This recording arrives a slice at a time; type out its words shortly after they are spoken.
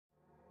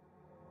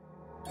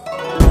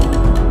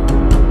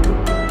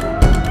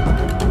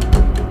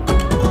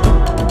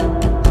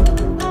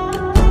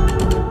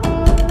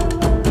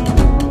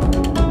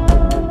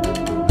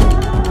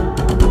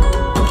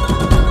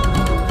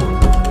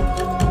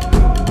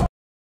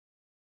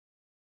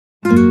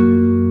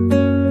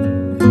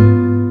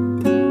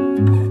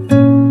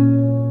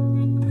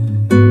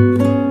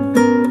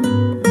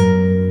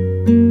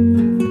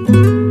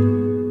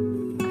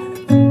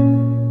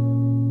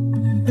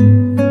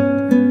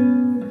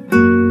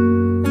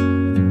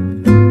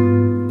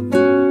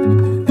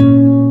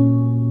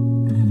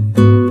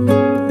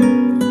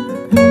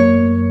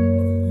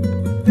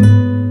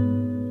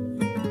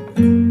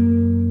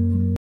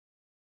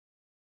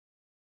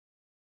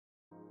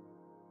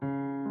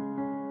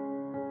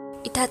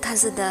Ita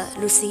thazada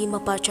Lucy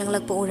mapa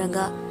changlak po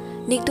uranga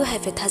niktu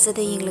haifet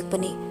thazada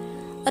yenglakpani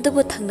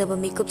adubu thangnaba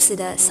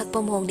mikupsida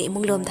sakpam hongni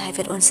imunglom da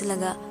haifet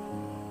onsilaga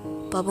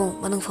pabung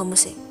manung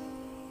famuse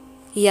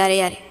yare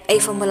yare ai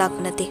famba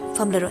lakpanate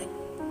famlaroi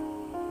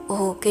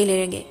oh kei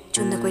lerenge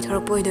chumna koi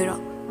thorok poidoiro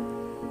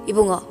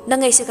ibungo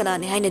nangai se kana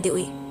ni haina de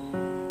ui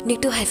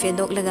niktu haifet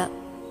noklaga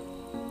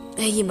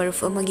ai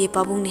maruf amagi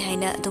pabung ni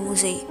haina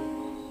dumuzei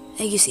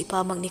ai gi si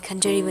pa magni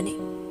khanjari bani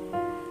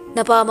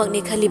napa magni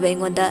khali bai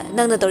ngonda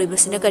nangna tori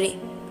basina kari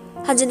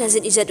hanjin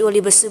hanjin ijat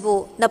oli basubo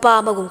napa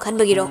magum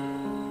khanbagiro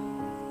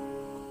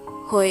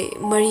hoi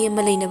mari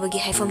ama leinabagi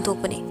haifam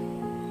thokpani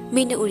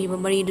mina uriba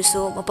mari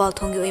duso mapal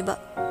thonggi oiba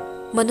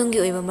manunggi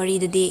oiba mari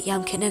dadi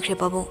yam khenakhre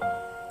pabung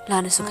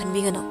lana su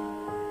khanbigano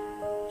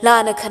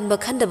lana khanba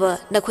khandaba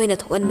nakhoina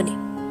thokanbani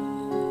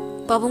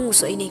pabung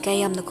so ini kai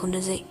yamna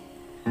khumnajai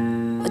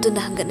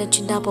aduna hangatna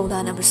chinda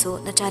pawdana baso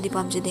nachadi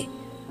pamjade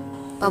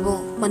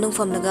pabung manung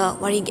famnaga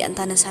wari gyan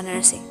tana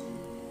sanarase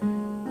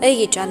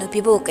aigi chana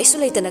pibo kaisu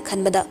leitana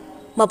khanbada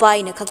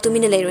mapaina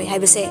khaktumina leiroi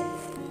haibase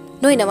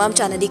noina mam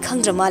chana di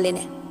khangdra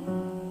malene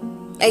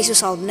aisu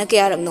saudna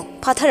kyaramno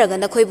phatharaga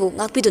na khoibu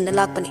ngakpiduna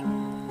lakpani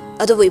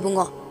adubu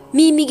ibungo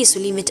mi gi su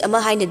limit ama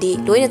haina di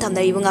loina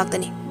thamnari bu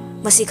ngaktani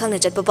masi khangna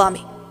chatpa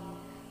pami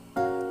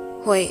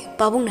hoi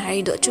pabung na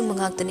harido chumma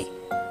ngaktani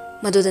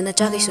maduda na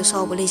cha kaisu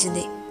saubu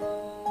leijinde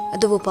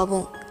adubu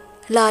pabung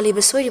lali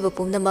besoi riba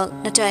pumnamak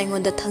nacha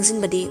aingonda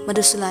thangsinbadi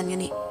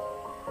madusulangani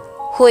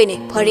hoine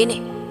pharine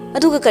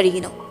aduga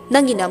karigino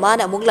nangi na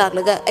mana amuk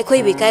laklaga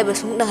aikhoi bi kai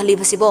basung na hali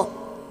basibo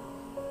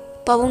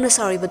pabung na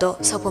sari bado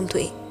sapam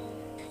thui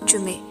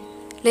chume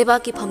leba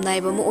ki phamnai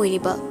ba mu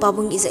oiriba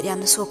pabung izat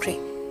yamna sokre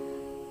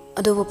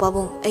adubu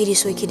pabung airi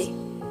soikhide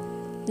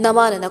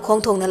namana na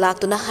khongthong na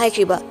laktuna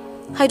haikriba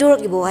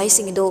haidorak ibo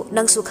haisingido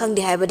nangsu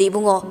khangdi haibadi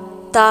bungo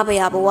taba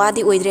yaba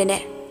wadi oidrene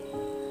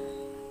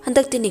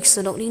handak tinik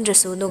sunok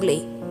nindrasu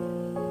noglei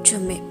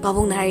chumme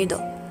pabung na harido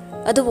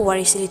adubu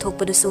wari sili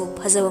thokpadasu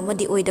phajaba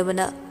madi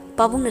oidabana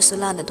pabung na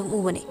sulana dum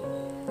ubani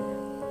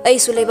ai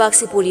su leibak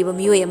si puri ba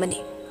miyoi amani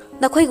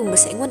nakhoi gumba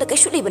se ngonda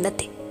kaisu leiba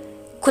natte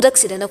khudak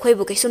sida nakhoi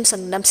bu kaisum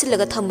sang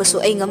namsilaga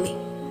thambasu ai ngami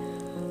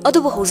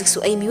adubu hojik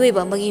su ai miyoi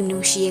ba magi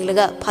nungsi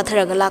yenglaga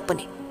phatharaga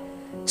lakpani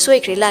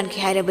soikre lan ki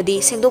hairabadi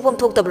sengdopam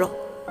thoktabro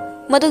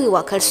madugi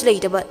wakhal su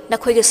leidaba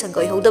nakhoi ga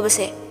sangoi hodaba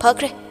se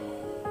phakre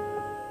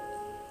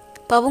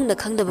pabung na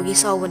khangdabagi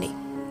sawbani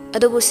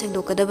adubu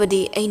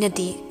sengdokadabadi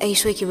ainadi ai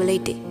soikiba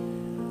leite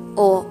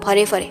o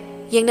fare fare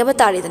yengnaba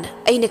taridana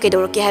aina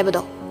kaidorake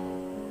haibado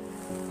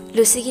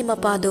Lucy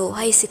mapado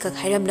haisikak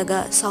hairamlaga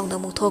saungna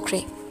muthokre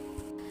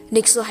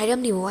nikso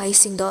hairamni wo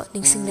haisingdo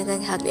ningsinglaga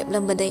ngak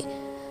leplambadai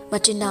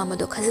machina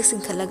amado khajik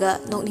singkhalaga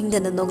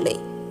nokningdana noglei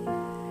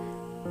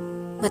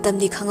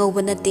matamdi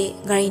khangauba nate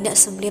garina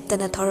asum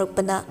leptana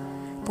thorakpana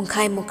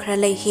pungkhai mukhra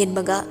lei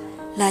henbaga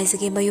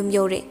laisage mayum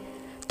yore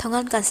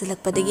thongan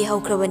kansilakpadagi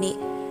haukrabani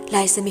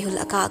laisami hul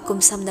aka akum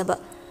samnaba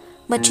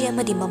machi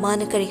amadi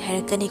mamana kari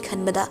hairakani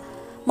khanbada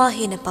ma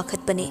hena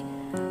pakhatpani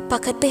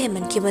pakhatpe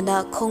heman kibana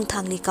khong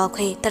thangli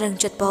kawkhai tarang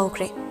chatpa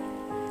hokre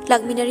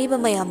lakminari ba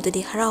mayam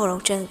dudi harau harau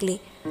changli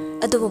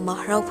adubu ma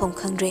harau phom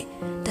khangre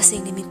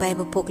tasengni mi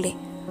paiba pokle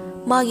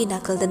magi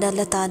nakalda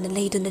lata na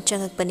leiduna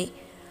changakpani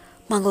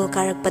mangol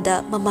karakpada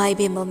mamai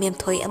be mamem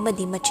thoi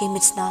amadi machi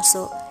mitsna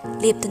so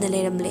leptuna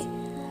leramle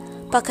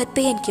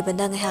pakhatpe hen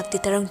kibana ngahakti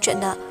tarang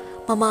chana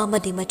mama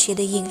amadi machi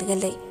da yinglaga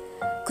lei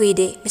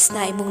kuide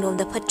misna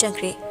imunglomda phat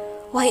changre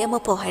wai ama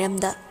po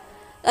haramda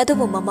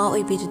adubu mama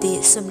oibidudi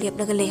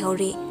sumlepnaga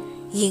leihori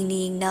yingni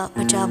yingna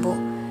machabo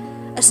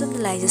asumna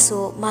laijaso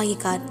magi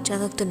ka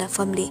changaktuna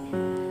famli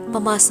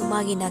mama su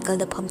magi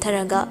nakalda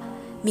phamtharaga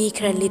mi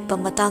khara litpa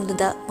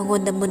matangduda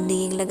mangonda munni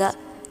yinglaga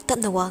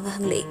tapna wanga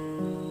hanglei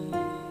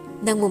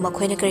nangmu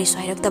makhoina kari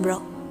soiraktabro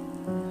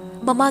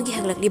mama gi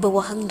hanglakliba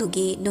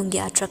wahangdugi nunggi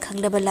atra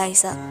khanglaba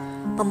laisa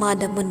mama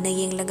da munna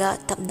yinglaga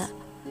tapna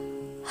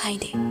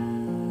haide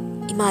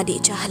imadi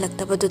cha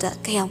halaktabaduda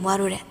kayam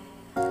warure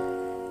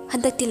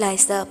handakti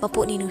laisa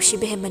maponi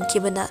nungsibe heman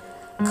kibana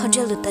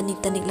khanjal tanik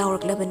tanik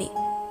lawraklabani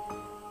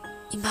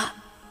ima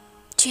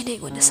chene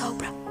gona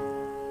saubra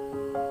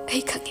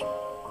ai khangi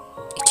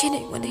chene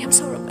gona yam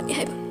sauramani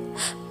haiba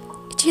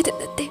chede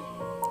natte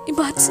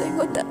ima se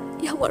gona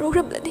yam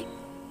waroramlani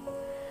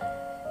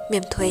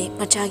memthoi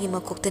machagi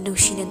makokta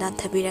nungsina nan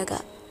thabiraga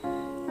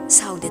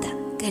saudeda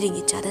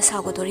garingi chada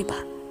saugodoriba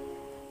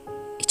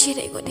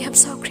chene gona yam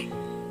saukre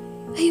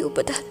ai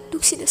ubada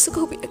nungsina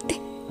sugobi akte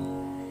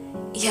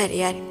yare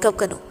yare kap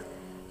kano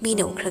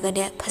mina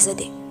unkragane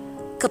phazade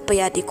kappa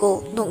yadi ko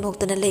nok nok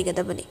tana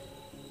leigadabani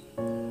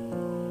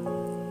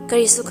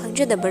karisu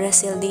khangjada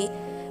baraseldi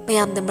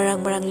mayamda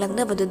marang marang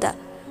langnabaduda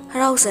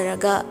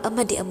harausaraga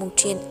amadi amuk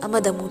chen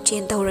amada muk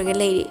chen tawraga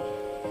leiri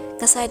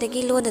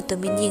kasaidagi lona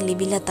tumin yingli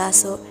bilata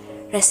so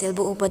rasel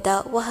bu ubada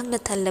wahangna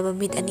thallaba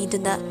mit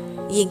aniduna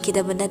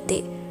yengkidaba natte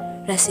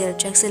rasel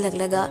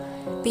changselaglaga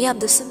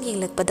biyamdu sum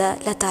yenglakpada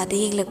lata de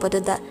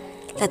yenglakpaduda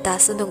lata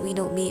sunong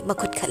mi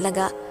makhut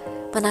khatlaga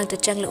manangta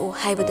changlau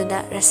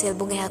haibaduna rasel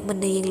bu ngahak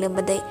manna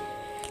yenglambadai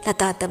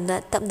lata tamna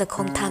tapna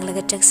khong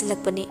thanglaga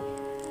changsilakpani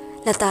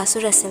Latasu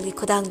Russellgi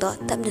khudangdo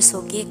tapna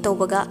soki hek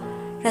tawbaga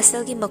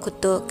Russellgi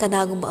makhutto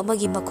kanagumba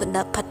amagi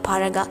makhutna phat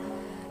pharaga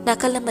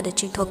nakal amada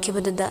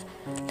chingthokkibaduda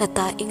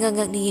Lata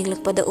ingangakni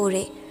yenglakpada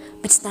ure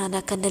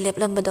mitsnana kanda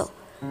leplambado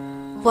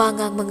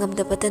wangang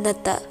mangamdabada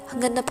natta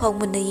hanganna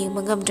phawmunna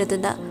yengma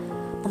ngamdraduna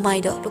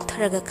mamaido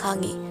luktharaga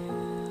khangi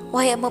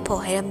wai ama phaw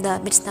hairamda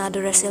mitsnado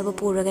Russellbu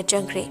puraga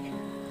changkhre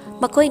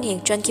makoini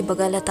hek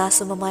changkibaga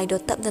Latasu mamaido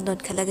tapna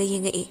nonkhalaga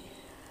yengai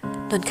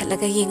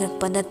nonkhalaga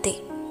yengakpa natte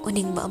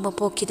uningba ama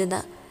pokiduna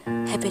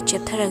happy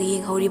cheptharaga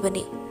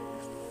yenghoribani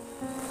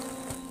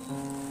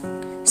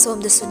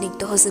somda sunik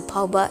to hozik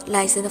phawba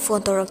laisana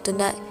phone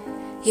toraktuna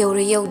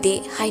yore yaude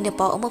haina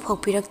paw ama phaw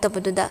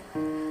piraktabaduda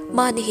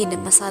mani hina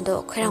masado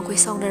khairang khoi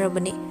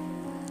saunarabani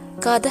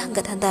kada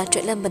hangat handa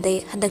chetlambadai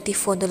handakti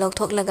phone do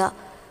lauthoklaga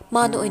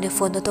manu oina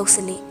phone do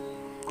toksali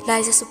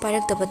laisa su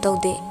pairaktab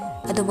tawde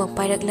adumak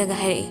pairaklaga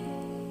hairi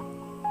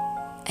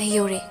ai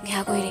yore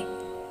ngha koire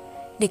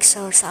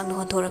niksar sangno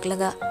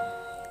hontoraklaga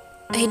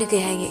aina ke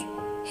haige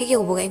hek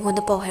yobuga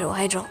ingonda paw hairo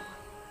haidro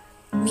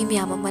mi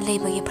miyam ama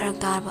leibagi pharak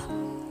tarba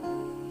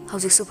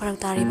hauzik su pharak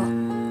tariba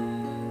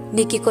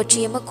Niki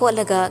kochi ama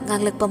kolaga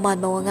nganglakpa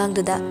manma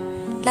wangangduda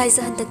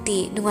laisa handakti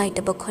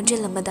nungaitaba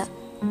khonjel amada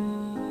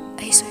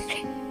ai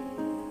soikre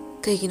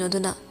kaigino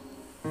duna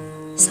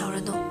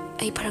saurano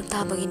ai pharak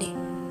tabagine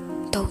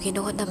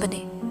tawgino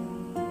hotnabane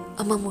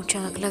amamu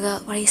changaklaga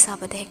wari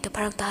sabada hekta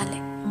pharak tahale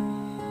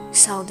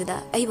saududa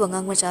ai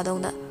bangang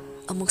machadawna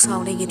amuk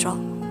saule gidro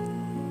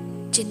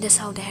chinda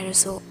saude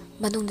haraso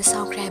manungda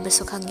saukre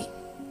haibasu khangi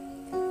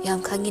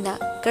yam khangina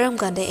karam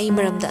kande ai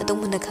maramda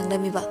adongmuna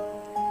khanglamiba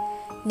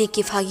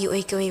Niki phagi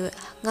oi koi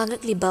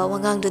ngangakliba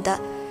wangangduda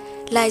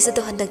laisa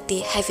do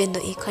handakti haven do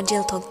I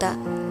khonjel thokta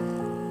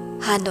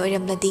han do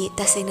iramnadi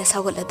tasengna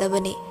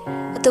saugaladabani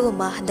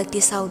atuguma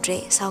handakti saudre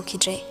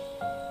saukhidre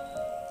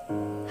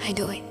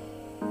haido oi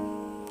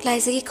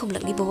laisa gi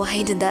khumlakliba wa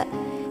haiduda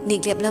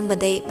niklep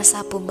lambadai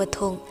masa pumba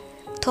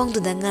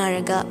thongduda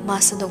ngaraga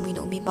masu nongmi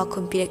nongmi ba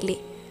khumpirakli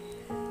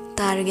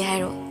tarage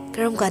hairo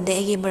karam kande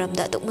agi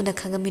maramda adongmuna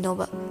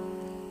khangaminoba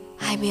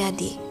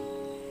haimiyadi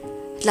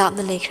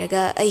Lapna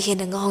lekhraga ai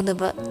hena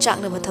ngawnaba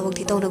chaknaba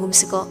thabukti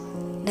tawnagumsiko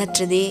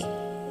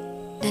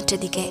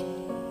natradi ke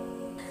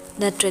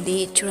natradi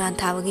churan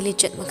thabagi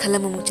lichat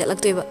makhalamamuk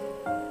chalaktoiba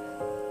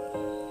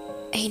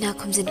aina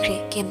khumjinkhre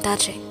kem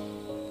tatre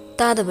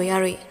tadaba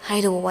yaroi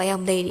haido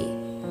wayam leiri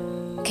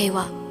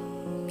keiwa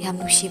yam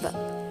nushiba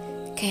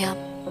kayam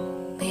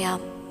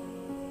mayam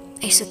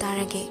aisu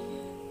tarage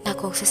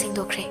nakok se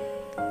singdokre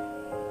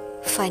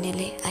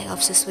finally I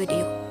obsess with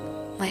you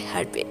my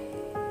heartbeat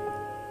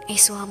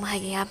Aisu ama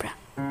hage yabra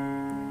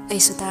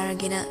Aisu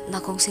taragina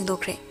nakong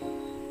singdokre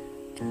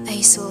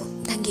Aisu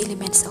nangi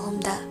elements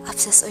ahomda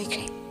obsess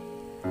oikre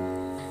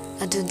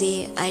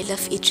Adudi I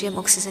love yttrium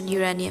oxygen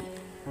uranium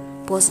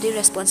positive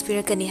response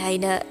pirakani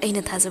haina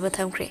aina thajaba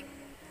thamkre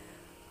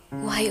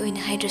wahai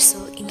oina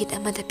haidrasu ingit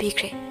amada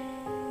pikre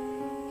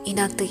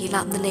inaktagi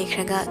lapna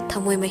leikhraga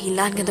thamoi mahi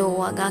langado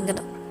wa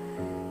gangano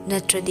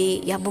natradi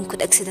yamum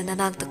khud accident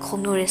anakta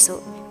khongnoreso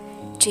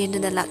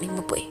chenduna lakning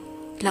mapoi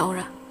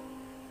laura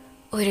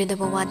Oire da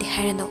bawadi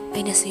hairano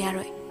aina su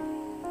yaroi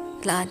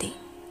laadi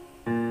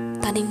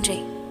taningdre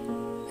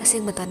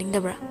asing mataning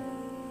dabra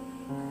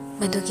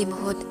madugi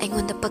mahut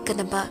aingonda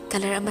pakkanaba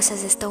color ama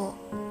suggest tawo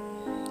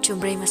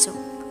chumbrei masu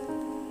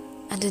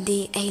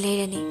adudi ai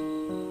leirani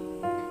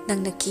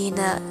nangna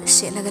kina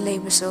selaga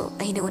leibaso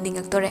aina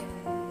uningaktore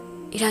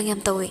irang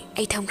yam tawi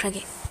ai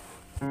thamkhrage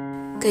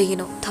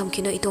kaigino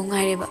thamkino itong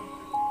ngaireba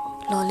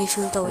lonely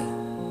feel tawi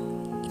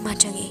ima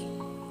changi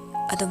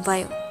adum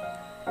bayo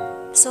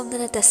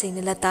Somdana tasing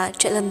Lata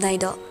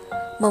chetlamnaido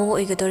mamu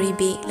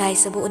oigadoribi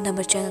laisabu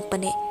unamar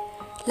changakpane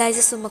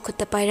laisa suma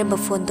khutta pairamba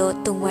phone do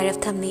tungwairap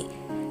thamni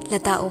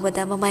Lata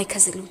ubada mamai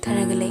khaziklu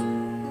tharagale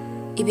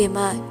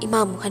ibema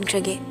imamu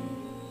hankrage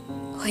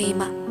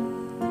hoima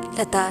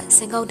Lata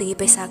sengaudagi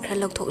paisa khra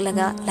lokthok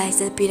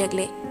laisa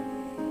piragle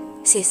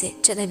sese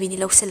chanabini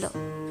lokselo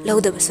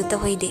laudabasu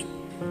tahoide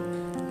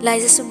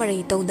laisa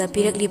sumarai tongda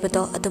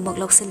piraglibado adumak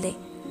lokselle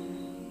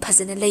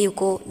phajana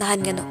layuko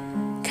nahangano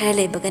khara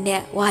leibagane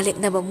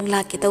waleknaba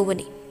munglaki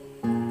tawbani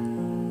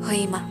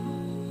hoima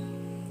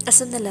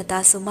asumna Lata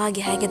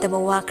sumagi haigadaba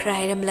wa khra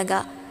hairamlaga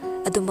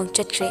adumang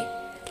chatre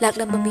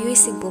laklamba miyoi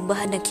singpumba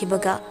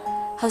hanakhibaga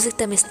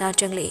hausikta misna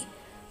changle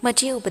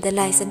machi ubada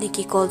laisa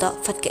niki kolda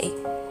fatkai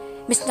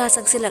misna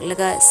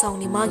sangsilaklaga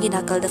sauni magi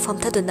nakalda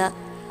famthaduna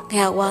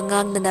ngaya wa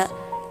ngangnana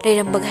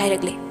leirambaga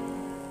hairakle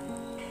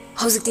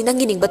hausikti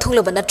nangi ningba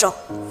thunglaba natro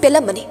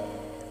pelamani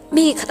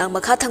mi khatang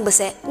makha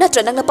thangbase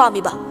natra nangna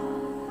pamiba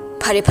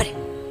phare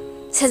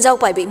Senjau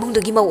paibe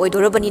mungdugi mau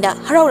oidorabani na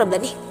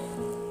harauramlani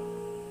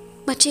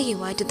Machigi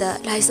waiduda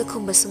laisa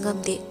khumba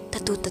sungamde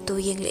tatu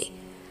yengle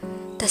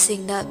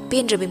tasingna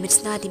pendrabe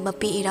mitsna di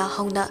mapi ira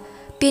hauna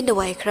penda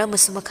wai khra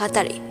masu makha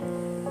tare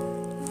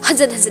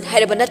hanjan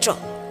hairaba natro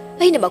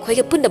aina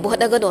makhoi punna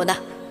bohna ganona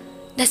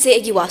nase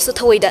egi wasu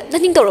thawoida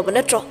naning tawraba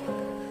natro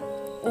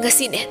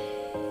ngasi ne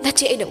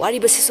nache aina wari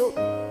basisu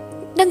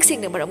nang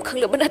singna maram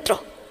khanglaba natro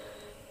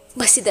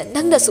masida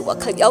nangna su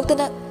wakhal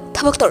yaudana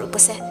ꯊꯕꯛ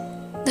ꯇꯧꯔꯛꯄꯁꯦ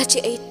ꯅꯆꯦ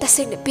ꯑꯩ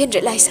ꯇꯁꯦꯡꯅ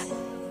ꯄꯦꯟꯗ꯭ꯔꯦ ꯂꯥꯏꯁꯥ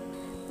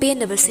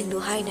ꯄꯦꯟꯗꯕꯁꯤꯡꯗꯨ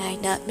ꯍꯥꯏꯅ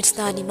ꯍꯥꯏꯅ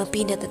ꯃꯤꯠꯁꯅꯥꯅꯤ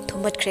ꯃꯄꯤꯅꯗ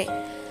ꯊꯨꯝꯃꯠꯈ꯭ꯔꯦ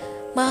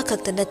ꯃꯥ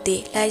ꯈꯛꯇ ꯅꯠꯇꯦ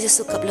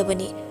ꯂꯥꯏꯖꯁꯨ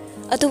ꯀꯞꯂꯕꯅꯤ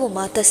ꯑꯗꯨꯕꯨ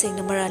ꯃꯥ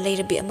ꯇꯁꯦꯡꯅ ꯃꯔꯥ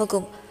ꯂꯩꯔꯕꯤ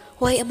ꯑꯃꯒꯨꯝ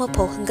ꯋꯥꯍꯩ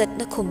ꯑꯃꯐꯥꯎ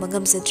ꯍꯪꯒꯠꯅ ꯈꯨꯝꯕ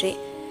ꯉꯝꯖꯗ꯭ꯔꯦ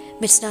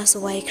ꯃꯤꯠꯁꯅꯥꯁꯨ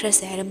ꯋꯥꯍꯩ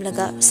ꯈꯔꯁꯦ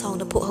ꯍꯥꯏꯔꯝꯂꯒ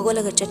ꯁꯥꯎꯅ ꯐꯨꯛ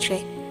ꯍꯧꯒꯠꯂꯒ ꯆꯠꯈ꯭ꯔꯦ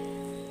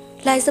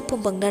ꯂꯥꯏꯖ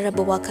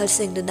ꯄꯨꯝꯕꯪꯅꯔꯕ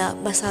ꯋꯥꯈꯜꯁꯤꯡꯗꯨꯅ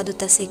ꯃꯁꯥꯗꯨ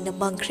ꯇꯁꯦꯡꯅ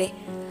ꯃꯥꯡꯈ꯭ꯔꯦ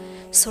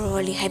ꯁꯣꯔ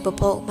ꯍꯣꯜꯂꯤ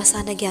ꯍꯥꯏꯕꯐꯥꯎ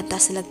ꯃꯁꯥꯅ ꯒ꯭ꯌꯥꯟ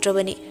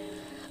ꯇꯥꯁꯤꯜꯂꯛꯇ꯭ꯔꯕꯅꯤ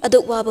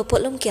ꯑꯗꯨꯛ ꯋꯥꯕ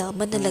ꯄꯣꯠꯂꯝ ꯀꯌꯥ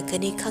ꯑꯃ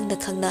ꯅꯜꯂꯛꯀꯅꯤ ꯈꯪꯅ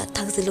ꯈꯪꯅ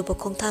ꯊꯥꯡꯖꯤꯜꯂꯨꯕ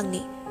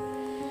ꯈꯣꯡꯊꯥꯡꯅꯤ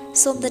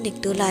ꯁꯣꯝꯗ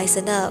ꯅꯤꯛꯇꯨ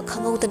ꯂꯥꯏꯖꯅ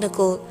ꯈꯪꯍꯧꯗꯅ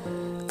ꯀꯣꯜ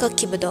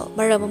ꯀꯛꯈꯤꯕꯗꯣ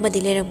ꯃꯔꯝ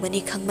ꯑꯃꯗꯤ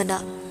ꯂꯩꯔꯝꯒꯅꯤ ꯈꯪꯕꯅ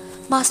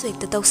ꯃꯥꯁꯨ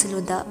ꯍꯦꯛꯇ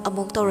ꯇꯧꯁꯤꯜꯂꯨꯗ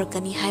ꯑꯃꯨꯛ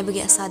ꯇꯧꯔꯛꯀꯅꯤ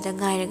ꯍꯥꯏꯕꯒꯤ ꯑꯁꯥꯗ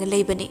ꯉꯥꯏꯔꯒ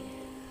ꯂꯩꯕꯅꯤ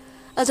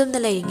ꯑꯗꯨꯝꯅ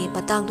ꯂꯩꯔꯤꯉꯩ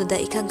ꯃꯇꯥꯡꯗꯨꯗ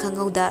ꯏꯈꯪ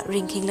ꯈꯪꯍꯧꯗ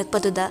ꯔꯤꯡ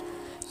ꯈꯤꯡꯂꯛꯄꯗꯨꯗ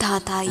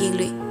ꯊꯥ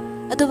ꯌꯦꯡꯂꯨꯏ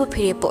ꯑꯗꯨꯕꯨ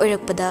ꯐꯤꯔꯦꯞꯄ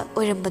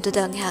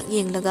ꯑꯣꯏꯔꯝꯕꯗꯨꯗ ꯉꯥꯏꯍꯥꯛ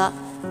ꯌꯦꯡꯂꯒ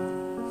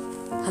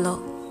ꯍꯜꯂꯣ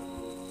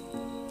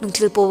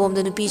ꯅꯨꯡꯊꯤꯜ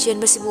ꯄꯣꯕꯣꯝꯗ ꯅꯨꯄꯤ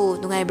ꯆꯦꯟꯕꯁꯤꯕꯨ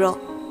ꯅꯨꯡꯉꯥꯏꯕ꯭ꯔꯣ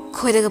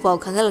ꯈꯣꯏꯗꯒ ꯄꯥꯎ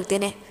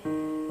ꯈꯪꯍꯜꯂꯛꯇꯦꯅꯦ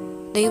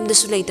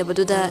ꯅꯌꯨꯝꯗꯁꯨ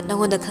ꯂꯩꯇꯕꯗꯨꯗ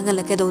ꯅꯪꯉꯣꯟꯗ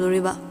ꯈꯪꯍꯜꯂꯛ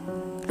ꯀꯩꯗꯧꯗꯣꯔꯤꯕ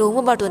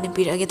ꯂꯨꯍꯣꯡꯕ ꯕꯥꯔꯇꯣꯟ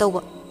ꯄꯤꯔꯛꯑꯒꯦ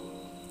ꯇꯧꯕ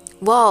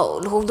ꯋꯥꯎ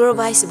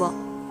ꯂꯨꯍꯣꯡꯗꯣꯔꯕ ꯍꯥꯏꯁꯤꯕꯣ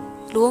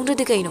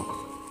ꯂꯨꯍꯣꯡꯗ꯭ꯔꯗꯤ ꯀꯩꯅꯣ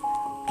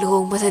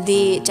ꯂꯨꯍꯣꯡꯕꯗꯗꯤ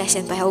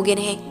ꯆꯥꯏꯁꯟ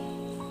ꯄꯥꯏꯍꯧꯒꯦꯅꯦꯍꯦ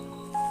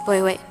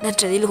ꯍꯣꯏ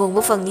ꯅꯠꯇ꯭ꯔꯗꯤ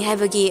ꯂꯨꯍꯣꯡꯕ ꯐꯪꯅꯤ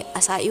ꯍꯥꯏꯕꯒꯤ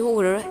ꯑꯁꯥ ꯏꯎ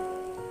ꯎꯔꯔꯣꯏ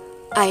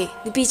ꯑꯩ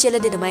ꯅꯨꯄꯤ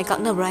ꯆꯦꯜꯂꯗꯤ ꯑꯗꯨꯃꯥꯏꯅ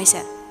ꯀꯥꯛꯅꯕ꯭ꯔꯣ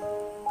ꯍꯥꯏꯁꯦ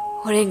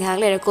ꯍꯣꯔꯦꯟ ꯉꯥꯏꯍꯥꯛ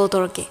ꯂꯩꯔ ꯀꯣꯜ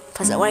ꯇꯧꯔꯛꯀꯦ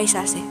ꯐꯖ ꯋꯥꯔꯤ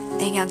ꯁꯥꯁꯦ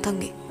ꯑꯩ ꯉꯥꯏꯍꯥꯛ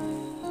ꯊꯝꯒꯦ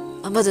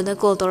ꯑꯃꯗꯨꯅ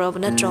ꯀꯣꯜ ꯇꯧꯔꯛꯑꯕ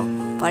ꯅꯠꯇ꯭ꯔꯣ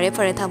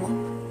ꯐꯔꯦ ꯊꯝꯃꯣ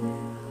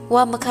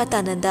ꯋꯥ ꯃꯈꯥ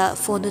ꯇꯥꯅꯗ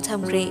ꯐꯣꯟꯗꯨ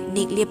ꯊꯝꯈ꯭ꯔꯦ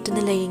ꯅꯤꯛ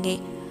ꯂꯦꯞꯇꯨꯅ ꯂꯩꯔꯤꯉꯩ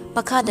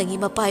ꯃꯈꯥꯗꯒꯤ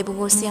ꯃꯄꯥ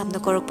ꯏꯕꯨꯡꯉꯣꯁꯤ ꯌꯥꯝꯅ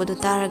ꯀꯧꯔꯛꯄꯗꯨ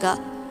ꯇꯥꯔꯒ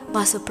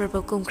ꯃꯥꯁꯨ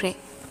ꯄ꯭ꯔꯕ ꯀꯨꯝꯈ꯭ꯔꯦ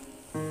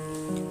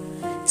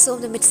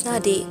ꯁꯣꯝꯗ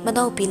ꯃꯤꯠꯁꯅꯥꯗꯤ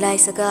ꯃꯅꯥꯎꯄꯤ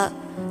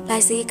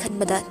ꯂꯥꯏꯖꯒꯤ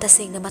ꯈꯟꯕꯗ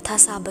ꯇꯁꯦꯡꯅ ꯃꯊꯥ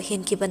ꯁꯥꯕ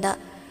ꯍꯦꯟꯈꯤꯕꯅ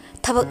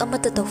ꯊꯕꯛ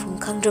ꯑꯃꯠꯇ ꯇꯧꯐꯝ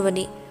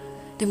ꯈꯪꯗ꯭ꯔꯕꯅꯤ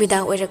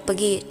ꯅꯨꯃꯤꯗꯥꯡ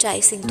ꯑꯣꯏꯔꯛꯄꯒꯤ ꯆꯥꯛ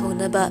ꯏꯁꯤꯡ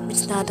ꯊꯣꯡꯅꯕ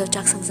ꯃꯤꯠꯁꯅꯥꯗꯣ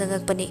ꯆꯥꯛꯁꯪ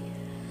ꯆꯪꯉꯛꯄꯅꯤ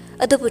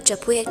ꯑꯗꯨꯕꯨ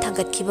ꯆꯐꯨ ꯍꯦꯛ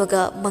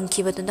ꯊꯥꯡꯒꯠꯈꯤꯕꯒ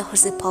ꯃꯪꯈꯤꯕꯗꯨꯅ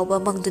ꯍꯧꯖꯤꯛ ꯐꯥꯎꯕ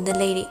ꯃꯪꯗꯨꯅ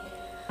ꯂꯩꯔꯤ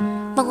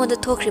ꯃꯉꯣꯟꯗ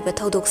ꯊꯣꯛꯈ꯭ꯔꯤꯕ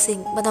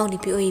ꯊꯧꯗꯣꯛꯁꯤꯡ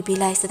ꯃꯅꯥꯎꯅꯨꯄꯤ ꯑꯣꯏꯕꯤ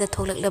ꯂꯥꯏꯖꯗ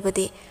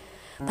ꯊꯣꯛꯂꯛꯂꯕꯗꯤ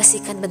ꯃꯁꯤ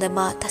ꯈꯟꯕꯗ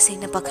ꯃꯥ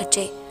ꯇꯁꯦꯡꯅ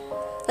ꯄꯥꯈꯠꯆꯩ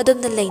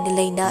ꯑꯗꯨꯝꯅ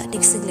ꯂꯩꯅ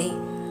ꯅꯤꯡꯁꯤꯡꯂꯛꯏ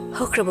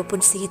ꯍꯧꯈ꯭ꯔꯕ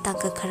ꯄꯨꯟꯁꯤꯒꯤ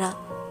ꯇꯥꯡꯀꯛ ꯈꯔ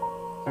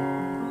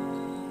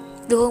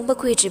ꯂꯨꯍꯣꯡꯕ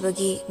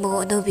ꯀꯨꯏꯗ꯭ꯔꯤꯕꯒꯤ ꯃꯧ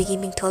ꯑꯅꯧꯕꯤꯒꯤ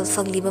ꯃꯤꯡꯊꯣꯜ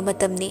ꯐꯪꯂꯤꯕ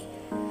ꯃꯇꯝꯅꯤ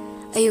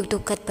ꯑꯌꯨꯛꯇꯨ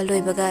ꯀꯠꯄ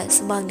ꯂꯣꯏꯕꯒ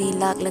ꯁꯨꯃꯥꯡꯗꯒꯤ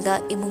ꯂꯥꯛꯂꯒ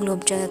ꯏꯃꯨꯡꯂꯣꯝ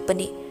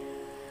ꯆꯪꯉꯛꯄꯅꯤ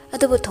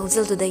ꯑꯗꯨꯕꯨ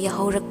ꯊꯣꯡꯖꯜꯗꯨꯗ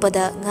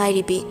ꯌꯥꯍꯧꯔꯛꯄꯗ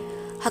ꯉꯥꯏꯔꯤꯕꯤ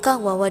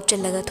ꯍꯀꯥꯡ ꯋꯥꯋꯥ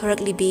ꯆꯜꯂꯒ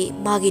ꯊꯣꯔꯛꯂꯤꯕꯤ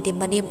ꯃꯥꯒꯤꯗꯤ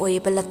ꯃꯅꯦꯝ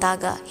ꯑꯣꯏꯔꯤꯕ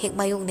ꯂꯇꯥꯒ ꯍꯦꯛ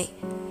ꯃꯥꯌꯣꯛꯅꯩ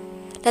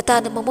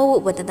ꯂꯇꯥꯅ ꯃꯃꯧ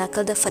ꯎꯕꯗ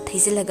ꯅꯥꯀꯜꯗ ꯐꯠ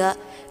ꯍꯩꯖꯤꯜꯂꯒ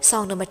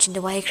ꯁꯥꯎꯅ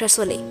ꯃꯆꯤꯟꯗ ꯋꯥꯍꯩ ꯈꯔ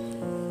ꯁꯣꯜꯂꯛꯏ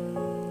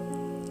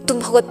ꯇꯨꯝ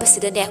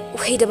ꯍꯧꯒꯠꯄꯁꯤꯗꯅꯦ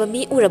ꯎꯍꯩꯗꯕ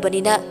ꯃꯤ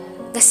ꯎꯔꯕꯅꯤꯅ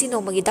ꯉꯁꯤ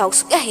ꯅꯣꯡꯃꯒꯤ ꯗꯥꯎ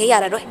ꯁꯨꯛꯌꯥ ꯍꯦꯛ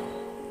ꯌꯥꯔꯔꯣꯏ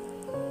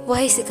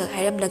ꯋꯥꯍꯩꯁꯤ ꯈꯛ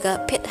ꯍꯥꯏꯔꯝꯂꯒ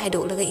ꯐꯦꯠ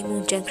ꯍꯥꯏꯗꯣꯛꯂꯒ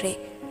ꯏꯃꯨꯡ ꯆꯪꯈ꯭ꯔꯦ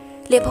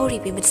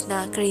ꯂꯦꯞꯍꯧꯔꯤꯕꯤ ꯃꯤꯠꯁꯅ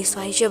ꯀꯔꯤꯁꯨ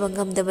ꯍꯥꯏꯖꯕ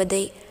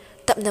ꯉꯝꯗꯕꯗꯩ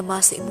ꯇꯞꯅ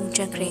ꯃꯥꯁꯨ ꯏꯃꯨꯡ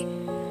ꯆꯪꯈ꯭ꯔꯦ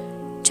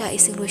ꯆꯥꯛ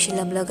ꯏꯁꯤꯡ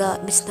ꯂꯣꯏꯁꯤꯜꯂꯝꯂꯒ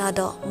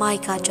ꯃꯤꯠꯁꯅꯥꯗꯣ ꯃꯥꯏ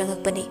ꯀꯥ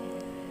ꯆꯪꯉꯛꯄꯅꯤ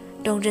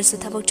ꯅꯣꯡꯗ꯭ꯔꯦꯟꯁꯨ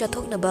ꯊꯕꯛ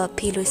ꯆꯠꯊꯣꯛꯅꯕ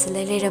ꯐꯤ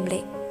ꯂꯣꯏꯁꯤꯜꯂ ꯂꯩꯔꯝꯂꯦ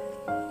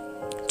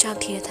ꯆꯥꯛ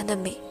ꯊꯤꯔ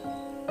ꯊꯅꯝꯃꯤ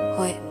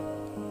ꯍꯣꯏ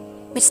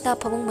ꯃꯤꯠꯁꯅꯥ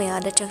ꯐꯃꯨꯡ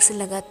ꯃꯌꯥꯗ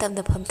ꯆꯪꯁꯤꯜꯂꯒ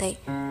ꯇꯞꯅ ꯐꯝꯊꯩ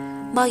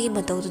ꯃꯥꯒꯤ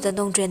ꯃꯇꯧꯗꯨꯗ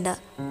ꯅꯣꯡꯗ꯭ꯔꯦꯟꯗ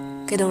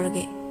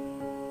ꯀꯩꯗꯧꯔꯒꯦ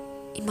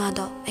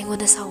ꯏꯃꯥꯗꯣ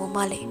ꯑꯩꯉꯣꯟꯗ ꯁꯥꯎꯕ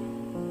ꯃꯥꯜꯂꯦ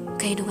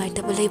ꯀꯩ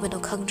ꯅꯨꯡꯉꯥꯏꯇꯕ ꯂꯩꯕꯅꯣ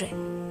ꯈꯪꯗ꯭ꯔꯦ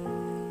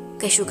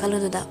ꯀꯩꯁꯨ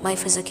ꯈꯜꯂꯨꯅꯨꯗ ꯃꯥꯏ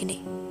ꯐꯖꯈꯤꯅꯤ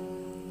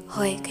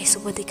ꯍꯣꯏ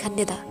ꯀꯩꯁꯨꯕꯨꯗꯤ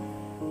ꯈꯟꯗꯦꯗ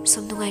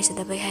ꯁꯨꯝ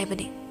ꯅꯨꯡꯉꯥꯏꯖꯗꯕꯩ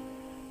ꯍꯥꯏꯕꯅꯤ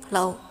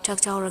ꯂꯥꯛꯑꯣ ꯆꯥꯛ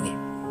ꯆꯥꯎꯔꯒꯦ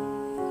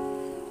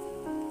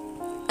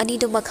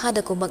ꯑꯅꯤꯗꯨ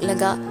ꯃꯈꯥꯗ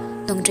ꯀꯨꯝꯃꯛꯂꯒ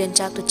ꯅꯣꯡꯗ꯭ꯔꯦꯟ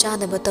ꯆꯥꯛꯇꯨ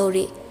ꯆꯥꯅꯕ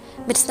ꯇꯧꯔꯤ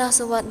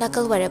ꯃꯤꯠꯁꯅꯥꯁꯨ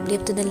ꯅꯥꯀꯜ ꯋꯥꯏꯔꯞ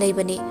ꯂꯦꯞꯇꯨꯅ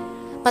ꯂꯩꯕꯅꯤ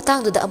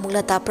ꯃꯇꯥꯡꯗꯨꯗ ꯑꯃꯨꯛ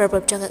ꯂꯇꯥ ꯄ꯭ꯔꯞ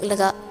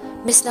ꯆꯪꯉꯛꯂꯒ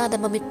ꯃꯤꯠꯁꯅꯥꯗ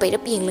ꯃꯃꯤꯠ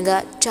ꯄꯩꯔꯞ ꯌꯦꯡꯂꯒ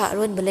ꯆꯥ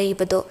ꯑꯔꯣꯟꯕ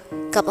ꯂꯩꯔꯤꯕꯗꯣ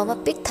ꯀꯞ ꯑꯃ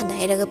ꯄꯤꯛ ꯊꯟꯅ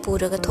ꯍꯩꯔꯒ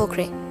ꯄꯨꯔꯒ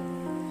ꯊꯣꯛꯈ꯭ꯔꯦ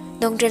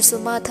ꯅꯣꯡꯗ꯭ꯔꯦꯟꯁꯨ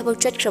ꯃꯥ ꯊꯕꯛ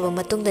ꯆꯠꯈ꯭ꯔꯕ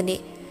ꯃꯇꯨꯡꯗꯅꯤ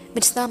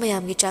ꯃꯤꯠꯁꯅꯥ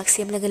ꯃꯌꯥꯝꯒꯤ ꯆꯥꯛ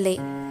ꯁꯦꯝꯂꯒ ꯂꯩ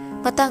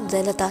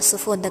ꯃꯇꯥꯡꯗꯨꯗ ꯂꯇꯥꯁꯨ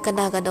ꯐꯣꯟꯗ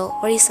ꯀꯅꯥꯒꯅꯣ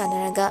ꯋꯥꯔꯤ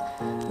ꯁꯥꯟꯅꯔꯒ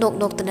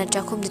ꯅꯣꯛꯇꯅ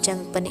ꯆꯥꯛꯈꯨꯝꯗ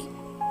ꯆꯪꯉꯛꯄꯅꯤ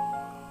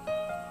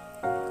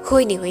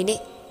ꯍꯣꯏꯅꯦ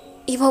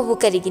ꯏꯃꯧꯕꯨ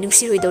ꯀꯔꯤꯒꯤ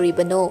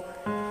ꯅꯨꯡꯁꯤꯔꯣꯏꯗꯧꯔꯤꯕꯅꯣ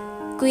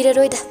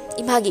ꯀꯨꯏꯔꯔꯣꯏꯗ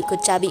ꯏꯃꯥꯒꯤ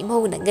ꯈꯨꯠ ꯆꯥꯕꯤ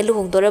ꯏꯃꯧ ꯅꯪꯒ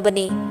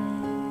ꯂꯨꯍꯣꯡꯗꯣꯔꯕꯅꯤ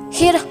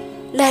ꯍꯦꯔ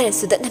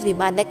ꯂꯥꯏꯔꯁꯨ ꯗꯠꯅꯕꯤ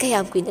ꯃꯥꯅ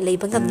ꯀꯌꯥꯝ ꯀꯨꯏꯅ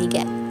ꯂꯩꯕ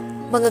ꯉꯝꯅꯤꯒꯦ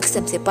ꯃꯉꯛ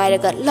ꯁꯝꯁꯦ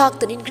ꯄꯥꯏꯔꯒ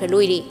ꯂꯥꯛꯇ ꯏꯟꯈ꯭ꯔ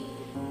ꯂꯣꯏꯔꯦ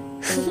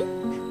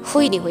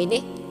ꯍꯣꯏꯅꯦ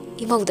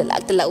ꯏꯃꯧꯗ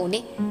ꯂꯥꯛꯇ ꯂꯥꯛꯎꯅꯦ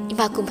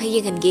ꯏꯃꯥ ꯀꯨꯝꯍꯩ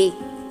ꯌꯦꯡꯍꯟꯒꯦ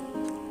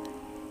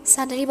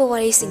ꯁꯥꯟꯅꯔꯤꯕ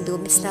ꯋꯥꯔꯤꯁꯤꯡꯗꯨ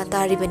ꯃꯤꯠꯁꯅꯥ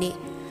ꯇꯥꯔꯤꯕꯅꯤ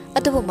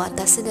ꯑꯗꯨꯕꯨ ꯃꯥ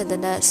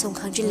ꯇꯥꯁꯤꯟꯅꯗꯅ ꯁꯨꯝ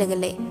ꯈꯪꯖꯤꯜꯂꯒ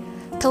ꯂꯩ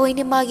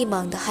ꯊꯑꯣꯏꯅ ꯃꯥꯒꯤ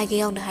ꯃꯥꯡꯗ ꯍꯥꯏꯒ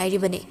ꯌꯥꯎꯅ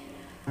ꯍꯥꯏꯔꯤꯕꯅꯤ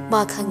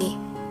ꯃꯥ ꯈꯪꯉꯤ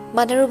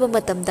ꯃꯥꯟꯅꯔꯨꯕ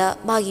ꯃꯇꯝꯗ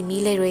ꯃꯥꯒꯤ ꯃꯤ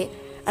ꯂꯩꯔꯣꯏ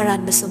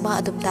ꯑꯔꯥꯟꯕꯁꯨ ꯃꯥ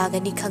ꯑꯗꯨꯝ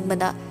ꯇꯥꯒꯅꯤ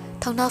ꯈꯪꯕꯅ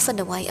ꯊꯧꯅꯥ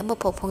ꯐꯅ ꯋꯥꯍꯩ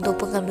ꯑꯃꯐꯥꯎ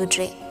ꯐꯣꯡꯗꯣꯛꯄ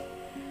ꯉꯝꯂꯨꯗ꯭ꯔꯦ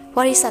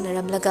ꯋꯥꯔꯤ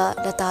ꯁꯥꯟꯅꯔꯝꯂꯒ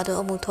ꯂꯇꯥꯗꯣ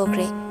ꯑꯃꯨꯛ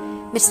ꯊꯣꯛꯈ꯭ꯔꯦ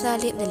ꯃꯤꯠꯁꯅꯥ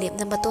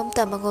ꯂꯦꯞꯅ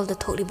ꯃꯇꯣꯝꯇ ꯃꯉꯣꯜꯗ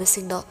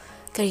ꯊꯣꯛꯂꯤꯕꯁꯤꯡꯗꯣ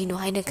ꯀꯔꯤꯅꯣ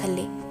ꯍꯥꯏꯅ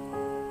ꯈꯜꯂꯤ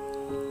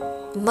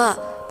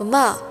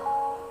ꯃꯃꯥ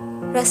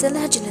ꯔꯁꯦꯜꯅ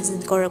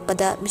ꯍꯟꯖꯤꯟ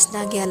ꯀꯧꯔꯛꯄꯗ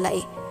ꯃꯤꯠꯁꯅꯥ ꯒ꯭ꯌꯥꯟ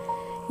ꯂꯥꯛꯏ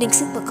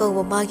ꯅꯤꯡꯁꯤꯡꯕ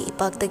ꯀꯧꯕ ꯃꯥꯒꯤ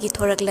ꯏꯄꯥꯛꯇꯒꯤ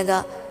ꯊꯣꯔꯛꯂꯒ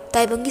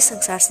ꯇꯥꯏꯕꯪꯒꯤ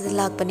ꯁꯪꯁꯥꯔꯁꯤꯗ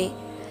ꯂꯥꯛꯄꯅꯤ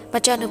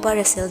ꯃꯆꯥꯅꯨꯄꯥ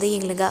ꯔꯁꯦꯜꯗ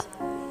ꯌꯦꯡꯂꯒ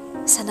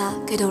ꯁꯅꯥ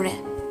ꯀꯩꯗꯧꯔꯦ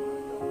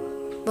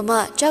ꯃꯃꯥ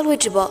ꯆꯥꯛ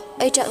ꯂꯣꯏꯗ꯭ꯔꯤꯕꯣ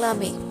ꯑꯩ ꯆꯥꯛ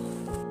ꯂꯥꯝꯃꯤ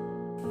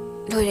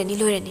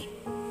ꯂꯣꯏꯔꯅꯤ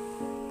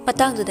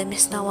ꯃꯇꯥꯡꯗꯨꯗ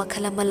ꯃꯤꯠꯁꯅꯥ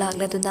ꯋꯥꯈꯜ ꯑꯃ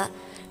ꯂꯥꯛꯂꯗꯨꯅ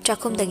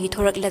ꯆꯥꯛꯈꯨꯝꯗꯒꯤ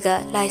ꯊꯣꯔꯛꯂꯒ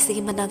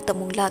ꯂꯥꯏꯖꯒꯤ ꯃꯅꯥꯛꯇ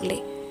ꯑꯃꯨꯛ ꯂꯥꯛꯂꯦ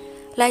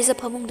ꯂꯥꯏꯖ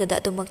ꯐꯃꯨꯡꯗꯨꯗ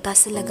ꯑꯗꯨꯃꯛ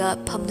ꯇꯥꯁꯤꯜꯂꯒ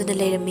ꯐꯝꯗꯨꯅ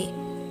ꯂꯩꯔꯝꯃꯤ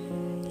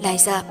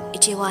ꯂꯥꯏꯖ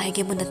ꯏꯆꯦ ꯋꯥ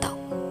ꯍꯥꯏꯒꯦ ꯃꯨꯟꯅ ꯇꯥꯎ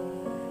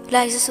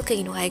ꯂꯥꯏꯖꯁꯨ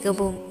ꯀꯩꯅꯣ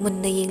ꯍꯥꯏꯒꯕꯨ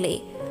ꯃꯨꯟꯅ ꯌꯦꯡꯂꯛꯏ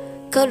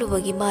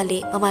ꯀꯜꯂꯨꯕꯒꯤ ꯃꯥꯜꯂꯤ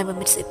ꯃꯃꯥꯏ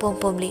ꯃꯃꯤꯠꯁꯨ ꯏꯄꯣꯝ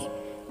ꯄꯣꯝꯂꯤ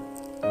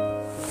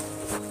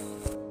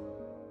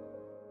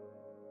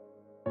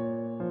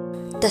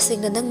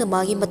Tasengna nangna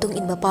magi matung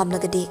inba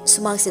pamlagadi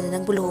sumangsida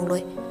nangbu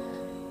luhongloi.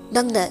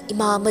 Nangna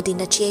ima amadi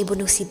nachi aibu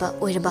nungsiba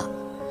oiraba.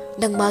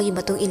 Nang magi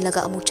matung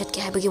inlaga amuk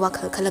chatke haibagi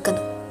wakhal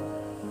khalakano.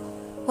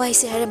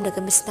 Waisi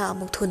hairamnaga misna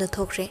amuk thuna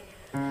thokre.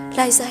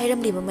 Laisa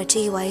hairamliba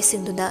machi wai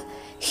singduna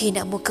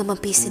hina amuk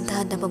kamapi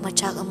sinthanaba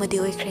machak amadi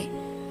oikre.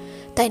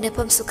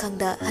 Tainapam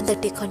sukhangda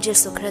handakti khonjil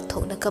sukhra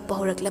thokna kappa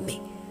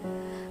horaklami.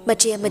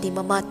 Machi amadi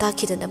mama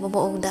takidana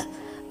mamoongda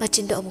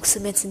machindo amuk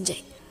sumen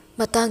sinjai.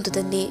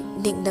 Matangduda ni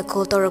ningna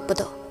call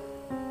torokpado.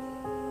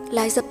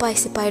 Laisa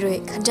paisi pairoi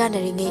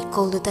khanjanaringai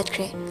call du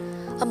tatkre.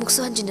 Amuk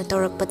su hanjina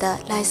torokpada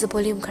laisa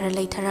volume khara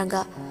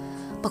leitharanga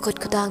makot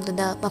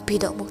khudangduna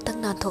mapido amuk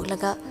tangna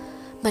thoklaga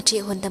machi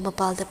honda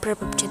mapalda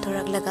prabab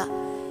chentoraklaga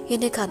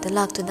yene khada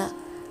laktuna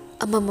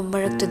amama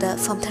maraktuda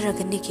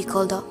famtharaga niki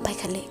call do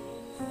paikhale.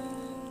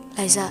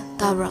 Laisa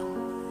tabra.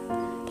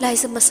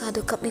 Laisa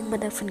masadu kapning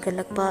mana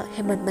fungalakpa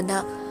heman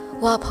mana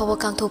wa phawa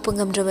kangthokpa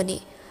ngamdrabani.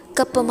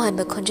 Kappa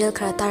mahanba khonjel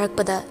khara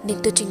tarakpada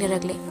niktu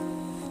chingnaragle.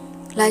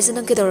 Laisa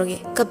nang kedorage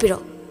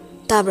kapiro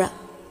tabra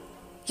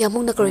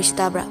yamung na korish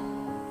tabra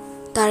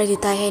taragi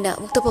tai haina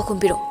mukta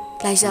pakumpiro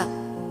Laisa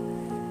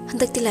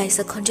handakti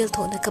Laisa khonjel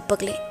thona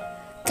kapakle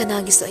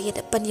kanagi so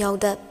yeda pan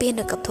yauda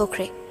pena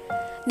kapthokre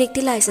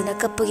nikti Laisa na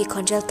kappagi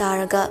khonjel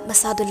taraga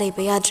masadu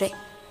leiba yadre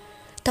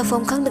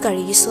tafom khangda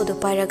gari gi sodo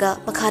pairaga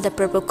makhada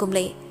prabab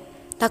kumlei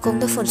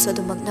nakongda phone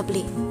sodo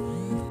magnabli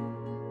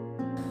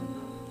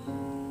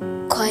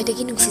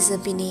khwaidagi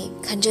nungsizabini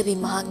khanjabi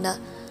mahagna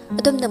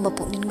adumna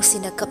mapukning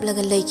nungsina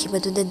kaplaga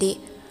leikibadudadi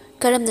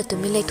karamna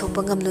tumi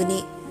leithokpa ngamluni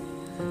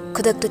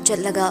khudaktu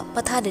chatlaga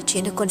mathada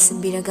chena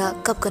konsinbiraga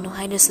kapkanu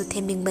hainasu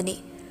themningbani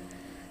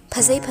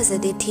phajai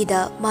phajade thida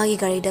magi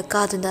gari da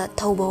kaduna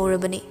thauba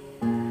horabani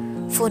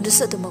phone du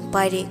sadumang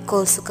pairi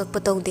call su kakpa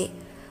taude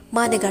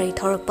mane gari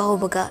thorakpa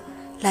hobaga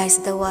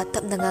laisda wa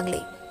tapna ngangle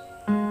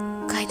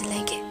kaida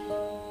lege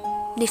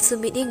niksu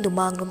meeting du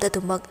manglumda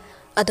dumak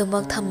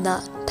adumak thamna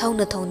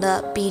thawna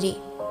piri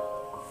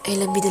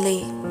ailambi de lei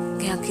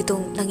ngyak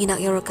kitung nanginak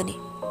yorakani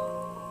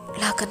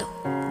lakano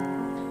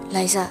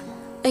Laisa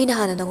aina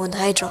hana nangon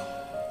haidro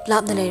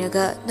lapna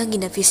leiraga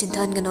nangina fi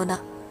sinthan ganona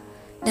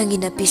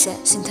nangina pise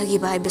sinthagi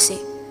bai base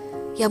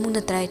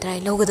yamungna trai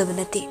logadaba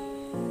nati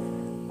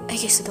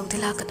aige sudok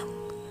lakano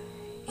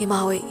ima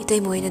hoi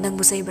itei moina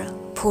nangbu saibra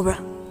phubra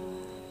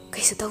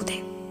kaisu tawde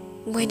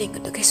moine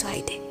ngada kaisu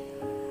haide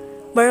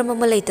maram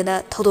ama leitana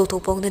thodo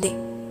thopong nade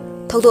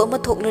thodo ama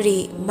thoknari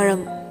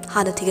maram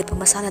hana thigat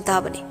masana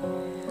tabani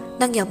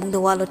nang yamungda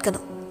walot kano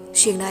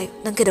singnayo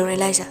nang kedore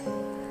Laisa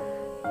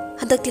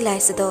handakti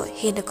Laisa do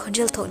hena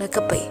khonjel thokna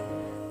kapai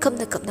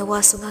kapna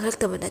wasu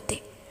nganglaktaba nate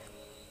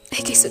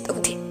ai kaisu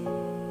tawde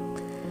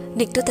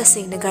niktu ta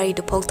singna gari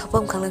du phok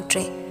thopam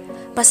khanglaktre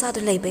masadu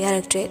leiba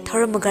yaraktre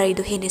thoram gari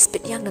du hena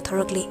speed yangna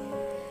thorakli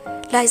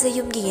Laisa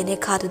yumgi yene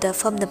khaduda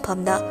famna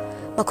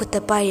makutta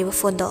pairiba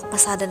phone do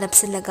masada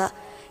napsilaga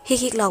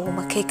hik lawu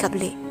makhe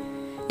kapli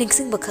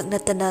ningsing bakhak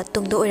natana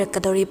tungdo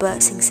oirakadoriba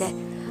singse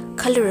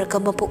khaluraka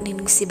mapukni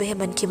nungsiba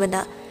heman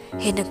kibana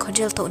hena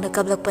khonjel thokna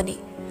kablakpani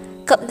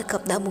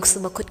kapna amuksu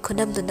makut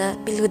khonamduna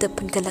miluda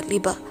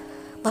punkalakliba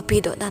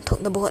mapido na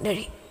thokna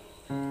bohnari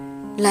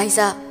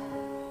Laisa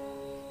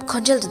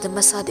khonjel du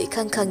masadu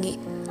ikangkangi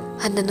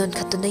hanna non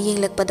khatuna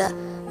yenglakpada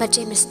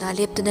mache misna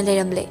leptuna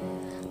leramle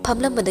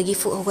phamlambadagi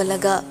fu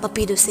hogalaga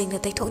mapido singna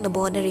taithokna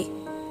bohnari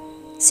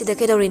sida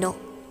kedorino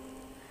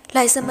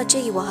Laisa mache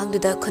gi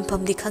wahangduda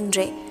khonpamdi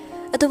khangdre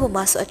adubu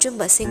masu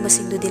achumba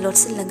singdu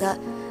lotsinlaga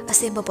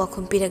asemba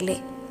pakhum piragle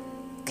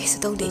kaisu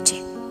tawde che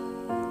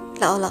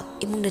la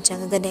imungna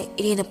changagane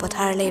irina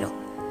pathar leiro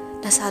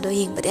nasado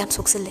yingbade am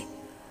soksille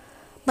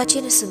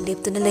machina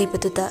sumleptuna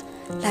leibaduda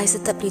Laisa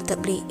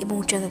tapli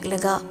imung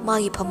changaglaga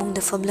magi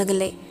phamungda famlaga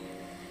le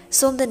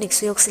somda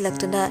niksu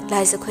yoksilaktuna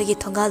Laisa khoigi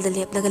thongalda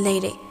lepnaga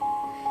leire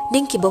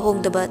ningki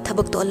bahongdaba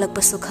thabak to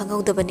alakpasu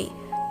khangawdabani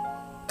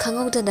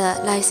khangawdana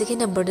Laisa ki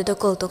number da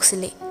call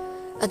toksili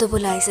adubu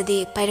Laisa di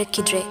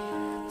pairakidre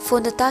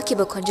phone da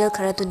takiba khonjel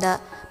kharaduna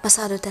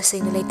masadu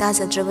tasengna leita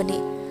jadrabani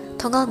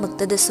thongal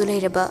maktada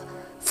suleiraba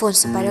phone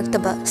su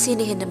pairaktaba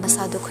sini hena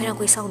masadu khoirang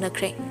koi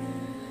saunakre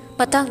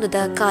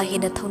matangduda ka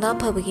hena thongna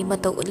phabagi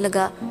matau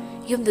utlaga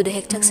yumduda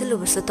hek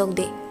thangsilubasu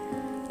tongde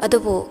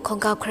adubu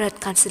khongkap kharat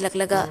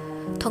kansilaklaga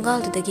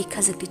thongaludagi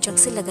khazakti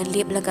changsilaga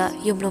leplaga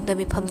yumlomda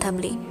mi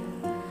phamthamli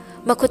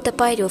makutta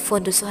pairo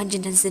phone du su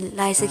hanjin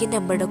Laisa gi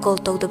number da call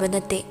tawdaba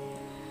nate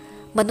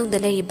manungda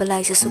leiriba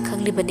Laisa su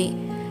khanglibani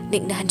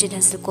nikna hanjin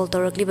call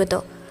tawraklibado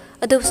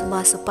adubu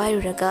masu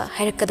pairuraga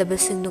hairakadaba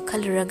singnu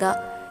khaluraga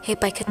he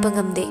paikhatpa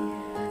ngamde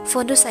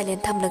phone du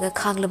silent thamlaga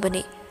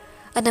khanglabani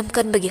anam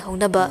kanbagi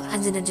hongnaba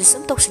hanjin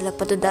sum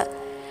toksilakpaduda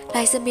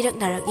Laisa mirak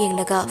narak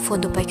yenglaga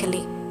phone du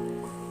paikhali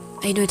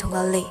ai noi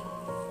thongal lei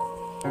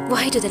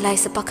wahai du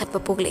Laisa pakhatpa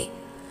pogle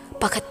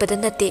pakhatpada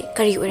nate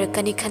kari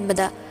oirakani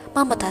khanbada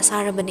ma matha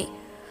sarabani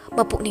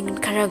mapukning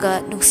kharaga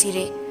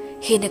nungsire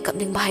hena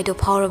kapning bahai do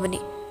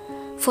phawrabani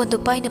phone du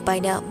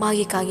paina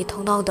magi kagi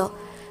thongnaw do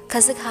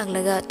khazak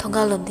hanglaga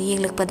thongalom de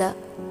yenglakpada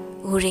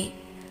ure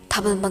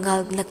thabal mangal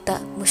lakta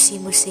musi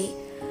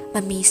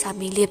mami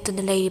sami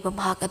leptuna leiriba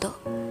mahak ado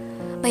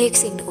ꯃꯌꯦꯛ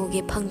ꯁꯦꯡꯅ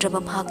ꯎꯒꯦ ꯐꯪꯗ꯭ꯔꯕ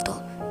ꯃꯍꯥꯛꯇꯣ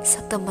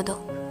ꯁꯛꯇꯝ ꯑꯗꯣ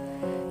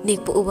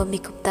ꯅꯤꯛꯄ ꯎꯕ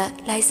ꯃꯤꯀꯨꯞꯇ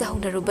ꯂꯥꯏꯖ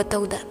ꯍꯧꯅꯔꯨꯕ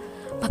ꯇꯧꯗ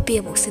ꯃꯄꯤ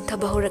ꯑꯃꯨꯛ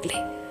ꯁꯤꯟꯊꯕ ꯍꯧꯔꯛꯂꯦ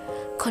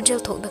ꯈꯣꯟꯖꯦꯜ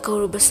ꯊꯣꯛꯅ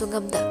ꯀꯧꯔꯨꯕꯁꯨ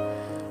ꯉꯝꯗ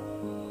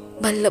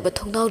ꯃꯜꯂꯕ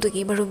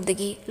ꯊꯣꯡꯅꯥꯎꯗꯒꯤ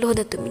ꯃꯔꯨꯝꯗꯒꯤ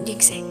ꯂꯣꯟꯅ ꯇꯨꯃꯤꯟ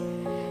ꯌꯦꯡꯁꯦ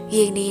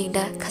ꯌꯦꯡꯅ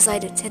ꯌꯦꯡꯅ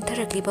ꯈꯖꯥꯏꯗ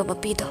ꯆꯦꯟꯊꯔꯛꯂꯤꯕ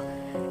ꯃꯄꯤꯗꯣ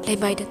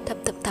ꯂꯩꯃꯥꯏꯗ ꯇꯞ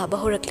ꯇꯞ ꯇꯥꯕ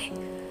ꯍꯧꯔꯛꯂꯦ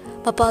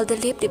ꯃꯄꯥꯜꯗ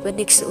ꯂꯦꯞꯂꯤꯕ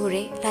ꯅꯤꯛꯁꯨ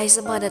ꯎꯔꯦ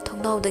ꯂꯥꯏꯖ ꯃꯥꯅ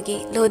ꯊꯣꯡꯅꯥꯎꯗꯒꯤ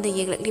ꯂꯣꯟꯅ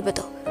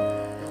ꯌꯦꯡꯂꯛꯂꯤꯕꯗꯣ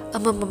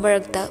ꯑꯃꯝꯕ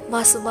ꯃꯔꯛꯇ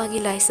ꯃꯥꯁꯨ ꯃꯥꯒꯤ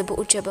ꯂꯥꯏꯖꯕꯨ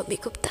ꯎꯖꯕ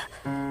ꯃꯤꯀꯨꯞꯇ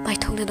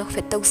ꯃꯥꯏꯊꯣꯡꯅ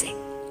ꯅꯣꯛꯐꯦꯠ ꯇꯧꯖꯩ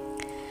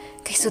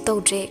ꯀꯩꯁꯨ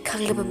ꯇꯧꯗ꯭ꯔꯦ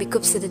ꯈꯪꯂꯕ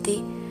ꯃꯤꯀꯨꯞꯁꯤꯗꯗꯤ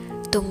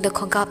ꯇꯨꯡꯗ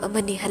ꯈꯣꯡꯀꯥꯞ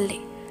ꯑꯃꯅꯤ ꯍꯜꯂꯦ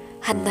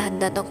ꯍꯟꯅ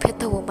ꯍꯟꯅ ꯅꯣꯛꯐꯦꯠ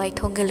ꯇꯧꯕ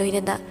ꯃꯥꯏꯊꯣꯡꯒ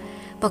ꯂꯣꯏꯅꯅ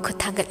ꯃꯈꯨꯠ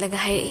ꯊꯥꯡꯒꯠꯂꯒ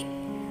ꯍꯥꯏꯔꯛꯏ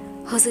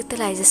ꯍꯧꯖꯤꯛꯇ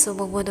ꯂꯥꯏꯖꯁꯨ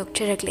ꯃꯣꯃꯣ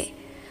ꯅꯣꯛꯆꯔꯛꯂꯦ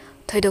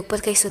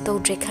ꯊꯣꯏꯗꯣꯛꯄ ꯀꯩꯁꯨ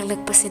ꯇꯧꯗ꯭ꯔꯦ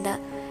ꯈꯪꯂꯛꯄꯁꯤꯅ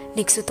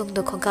ꯅꯤꯛꯁꯨ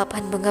ꯇꯨꯡꯗ ꯈꯣꯡꯀꯥꯞ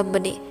ꯍꯟꯕ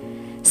ꯉꯝꯕꯅꯤ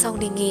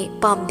ꯁꯥꯎꯅꯤꯡꯉꯤ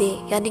ꯄꯥꯝꯗꯦ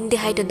ꯌꯥꯅꯤꯡꯗꯦ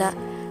ꯍꯥꯏꯗꯨꯅ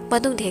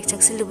ꯃꯅꯨꯡꯗ ꯍꯦꯛ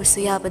ꯆꯪꯁꯤꯜꯂꯨꯕꯁꯨ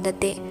ꯌꯥꯕ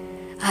ꯅꯠꯇꯦ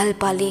ꯑꯍꯜ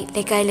ꯄꯥꯜꯂꯤ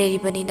ꯂꯩꯀꯥꯏ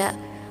ꯂꯩꯔꯤꯕꯅꯤꯅ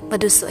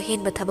ꯃꯗꯨꯁꯨ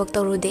ꯑꯍꯦꯟꯕ ꯊꯕꯛ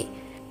ꯇꯧꯔꯨꯗꯦ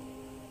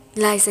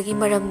ꯂꯥꯏꯖꯒꯤ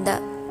ꯃꯔꯝꯗ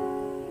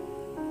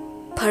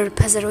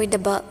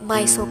ꯐꯖꯔꯣꯏꯗꯕ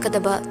ꯃꯥꯏ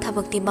ꯁꯣꯛꯀꯗꯕ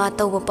ꯊꯕꯛꯇꯤ ꯃꯥ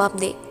ꯇꯧꯕ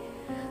ꯄꯥꯝꯗꯦ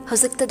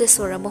ꯍꯧꯖꯤꯛꯇꯗ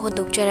ꯁꯣꯔ ꯑꯃ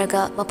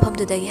ꯍꯣꯟꯗꯣꯛꯆꯔꯒ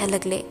ꯃꯐꯝꯗꯨꯗꯒꯤ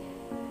ꯍꯜꯂꯛꯂꯦ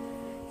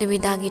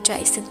ꯅꯨꯃꯤꯗꯥꯡꯒꯤ ꯆꯥꯛ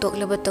ꯏꯁꯤꯡ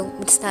ꯇꯣꯛꯂꯕ ꯃꯇꯨꯡ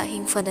ꯃꯤꯠꯁꯅ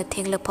ꯑꯍꯤꯡ ꯐꯅ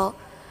ꯊꯦꯡꯂꯐꯥꯎ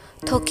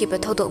ꯊꯣꯛꯈꯤꯕ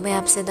ꯊꯧꯗꯣꯛ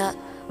ꯃꯌꯥꯝꯁꯤꯗ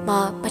ꯃꯥ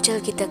ꯃꯆꯜ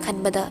ꯈꯤꯇ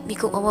ꯈꯟꯕꯗ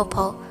ꯃꯤꯀꯨꯞ ꯑꯃ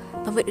ꯐꯥꯎ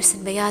ꯃꯃꯤꯠ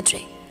ꯎꯏꯁꯤꯟꯕ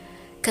ꯌꯥꯗ꯭ꯔꯦ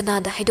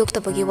ꯀꯅꯥꯗ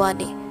ꯍꯥꯏꯗꯣꯛꯇꯕꯒꯤ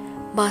ꯋꯥꯅꯤ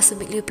ꯃꯥꯁꯨ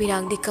ꯃꯤꯠꯂꯨ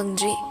ꯄꯤꯔꯥꯡꯗꯤ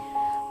ꯀꯪꯗ꯭ꯔꯤ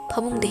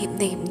ꯐꯃꯨꯡꯗ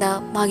ꯍꯤꯞꯅ ꯍꯤꯞꯅ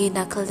ꯃꯥꯒꯤ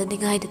ꯅꯥꯀꯜꯗ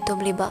ꯅꯤꯡꯉꯥꯏꯗ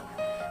ꯇꯨꯝꯂꯤꯕ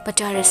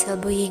ꯃꯆꯥ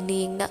ꯔꯁꯦꯜꯕꯨ ꯌꯦꯡꯅ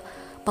ꯌꯦꯡꯅ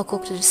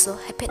ꯃꯀꯣꯛꯇꯨꯗꯁꯨ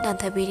ꯍꯥꯏꯐꯦꯠ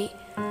ꯅꯥꯟꯊꯕꯤꯔꯤ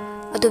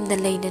ꯑꯗꯨꯝꯅ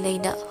ꯂꯩꯅ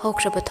ꯂꯩꯅ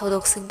ꯍꯧꯈ꯭ꯔꯕ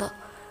ꯊꯧꯗꯣꯛꯁꯤꯡꯗꯣ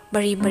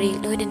ꯃꯔꯤ ꯃꯔꯤ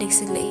ꯂꯣꯏꯅ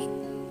ꯅꯤꯡꯁꯤꯡꯂꯛꯏ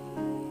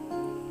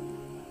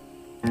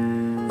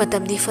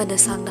ꯃꯇꯝꯗꯤ ꯐꯅ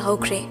ꯁꯥꯡꯅ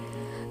ꯍꯧꯈ꯭ꯔꯦ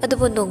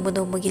ꯑꯗꯨꯕꯨ ꯅꯣꯡꯃ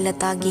ꯅꯣꯡꯃꯒꯤ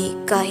ꯂꯇꯥꯒꯤ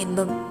ꯀꯥ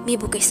ꯍꯦꯟꯕ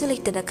ꯃꯤꯕꯨ ꯀꯩꯁꯨ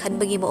ꯂꯩꯇꯅ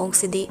ꯈꯟꯕꯒꯤ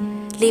ꯃꯑꯣꯡꯁꯤꯗꯤ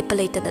ꯂꯦꯞꯄ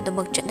ꯂꯩꯇꯅ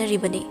ꯑꯗꯨꯃꯛ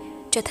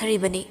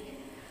ꯆꯠꯊꯔꯤꯕꯅꯤ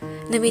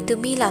ꯅꯨꯃꯤꯠꯇꯨ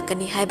ꯃꯤ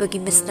ꯂꯥꯛꯀꯅꯤ ꯍꯥꯏꯕꯒꯤ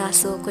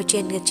ꯃꯤꯁꯅꯥꯁꯨ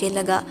ꯀꯣꯏꯆꯦꯟꯒ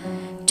ꯆꯦꯜꯂꯒ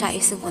ꯆꯥꯛ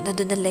ꯏꯁꯤꯡ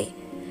ꯍꯣꯠꯅꯗꯨꯅ ꯂꯩ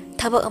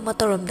ꯊꯕꯛ ꯑꯃ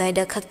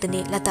ꯇꯧꯔꯝꯗꯥꯏꯗ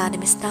ꯈꯛꯇꯅꯤ ꯂꯇꯥꯅ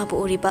ꯃꯤꯁꯅꯥꯕꯨ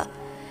ꯎꯔꯤꯕ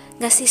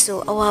ꯉꯁꯤꯁꯨ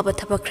ꯑꯋꯥꯕ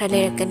ꯊꯕꯛ ꯈꯔ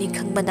ꯂꯩꯔꯛꯀꯅꯤ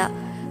ꯈꯪꯕꯅ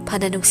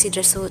ꯐꯅ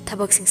ꯅꯨꯡꯁꯤꯗ꯭ꯔꯁꯨ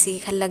ꯊꯕꯛꯁꯤꯡꯁꯤ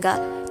ꯈꯜꯂꯒ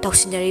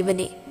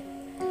ꯇꯧꯁꯤꯟꯅꯔꯤꯕꯅꯤ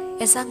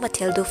ꯑꯦꯟꯁꯥꯡ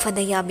ꯃꯊꯦꯜꯗꯨ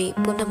ꯐꯅ ꯌꯥꯝꯃꯤ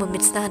ꯄꯨꯝꯅꯃꯛ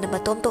ꯃꯤꯁꯅꯥꯅ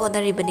ꯃꯇꯣꯝꯇ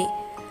ꯍꯣꯠꯅꯔꯤꯕꯅꯤ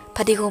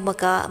ꯐꯗꯤꯒꯣꯝ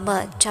ꯃꯀꯥ ꯑꯃ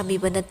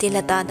ꯆꯥꯕꯤꯕ ꯅꯠꯇꯦ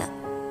ꯂꯇꯥꯅ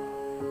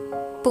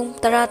ꯄꯨꯡ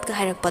 10ꯒ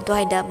ꯍꯥꯏꯔꯛꯄ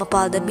ꯑꯗꯨꯋꯥꯏꯗ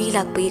ꯃꯄꯥꯜꯗ ꯃꯤ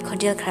ꯂꯥꯛꯄꯒꯤ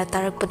ꯈꯣꯟꯖꯦꯜ ꯈꯔ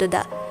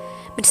ꯇꯥꯔꯛꯄꯗꯨꯗ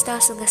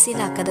ꯃꯤꯁꯅꯥꯁꯨ ꯉꯁꯤ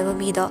ꯂꯥꯛꯀꯗꯕ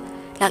ꯃꯤꯗꯣ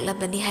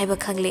ꯂꯥꯛꯂꯝꯂꯅꯤ ꯍꯥꯏꯕ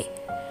ꯈꯪꯂꯦ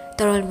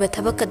ꯇꯧꯔꯝꯂꯤꯕ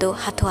ꯊꯕꯛꯀꯗꯣ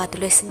ꯍꯥꯊꯨ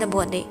ꯍꯥꯊꯨ ꯂꯣꯏꯁꯤꯟꯅꯕ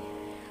ꯍꯣꯠꯅꯩ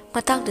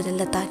ꯃꯇꯥꯡꯗꯨꯗ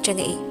ꯂꯇꯥ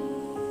ꯆꯪꯉꯛꯏ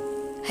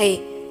ꯍꯩ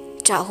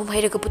ꯆꯥ 3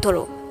 ꯍꯩꯔꯒ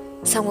ꯄꯨꯊꯣꯔꯛꯎ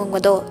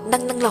ꯁꯪꯒꯣꯝꯒꯗꯣ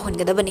ꯅꯪ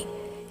ꯂꯥꯎꯍꯟꯒꯗꯕꯅꯤ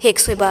ꯍꯦꯛ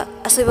ꯁꯣꯏꯕ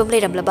ꯑꯁꯣꯏꯕ ꯑꯃ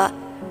ꯂꯩꯔꯝꯂꯕ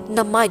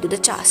ꯅꯃꯥꯏꯗꯨꯗ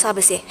ꯆꯥ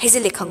ꯑꯁꯥꯕꯁꯦ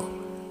ꯍꯩꯖꯤꯜꯂꯦ ꯈꯪꯉꯨ